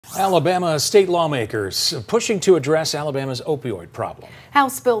Alabama state lawmakers pushing to address Alabama's opioid problem.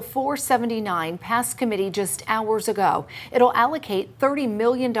 House Bill 479 passed committee just hours ago. It'll allocate $30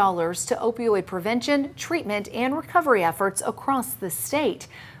 million to opioid prevention, treatment, and recovery efforts across the state.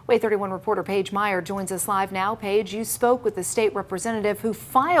 WAY 31 reporter Paige Meyer joins us live now. Paige, you spoke with the state representative who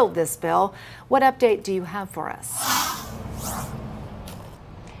filed this bill. What update do you have for us?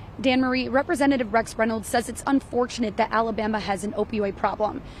 Dan Marie, Representative Rex Reynolds says it's unfortunate that Alabama has an opioid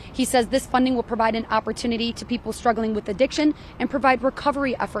problem. He says this funding will provide an opportunity to people struggling with addiction and provide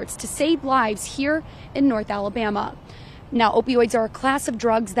recovery efforts to save lives here in North Alabama. Now, opioids are a class of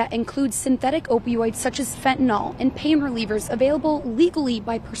drugs that include synthetic opioids such as fentanyl and pain relievers available legally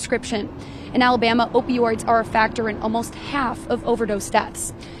by prescription. In Alabama, opioids are a factor in almost half of overdose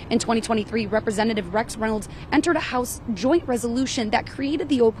deaths. In 2023, Representative Rex Reynolds entered a House joint resolution that created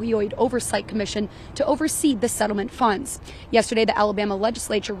the Opioid Oversight Commission to oversee the settlement funds. Yesterday, the Alabama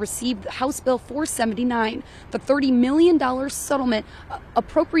legislature received House Bill 479, the $30 million settlement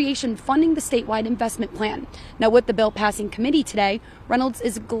appropriation funding the statewide investment plan. Now, with the bill passing committee today, Reynolds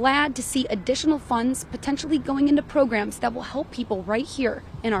is glad to see additional funds potentially going into programs that will help people right here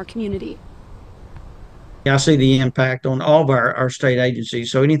in our community. I see the impact on all of our state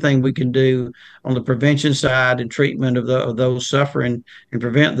agencies. So anything we can do on the prevention side and treatment of those suffering and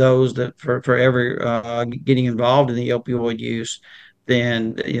prevent those that forever getting involved in the opioid use,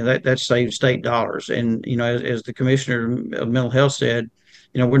 then that saves state dollars. And as the commissioner of mental health said,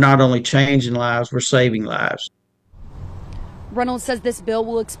 we're not only changing lives, we're saving lives. Reynolds says this bill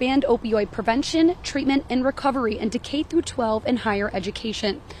will expand opioid prevention, treatment, and recovery into K through 12 and higher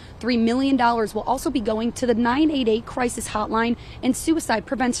education. $3 million will also be going to the 988 crisis hotline and suicide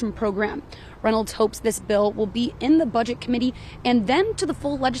prevention program. Reynolds hopes this bill will be in the budget committee and then to the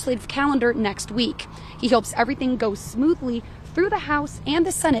full legislative calendar next week. He hopes everything goes smoothly through the House and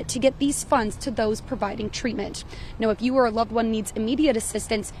the Senate to get these funds to those providing treatment. Now, if you or a loved one needs immediate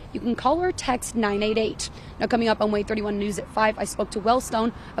assistance, you can call or text 988. Now, coming up on WAY 31 News at 5, I spoke to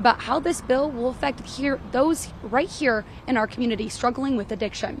Wellstone about how this bill will affect those right here in our community struggling with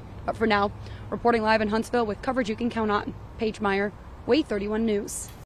addiction. But for now, reporting live in Huntsville with coverage you can count on, Paige Meyer, WAY 31 News.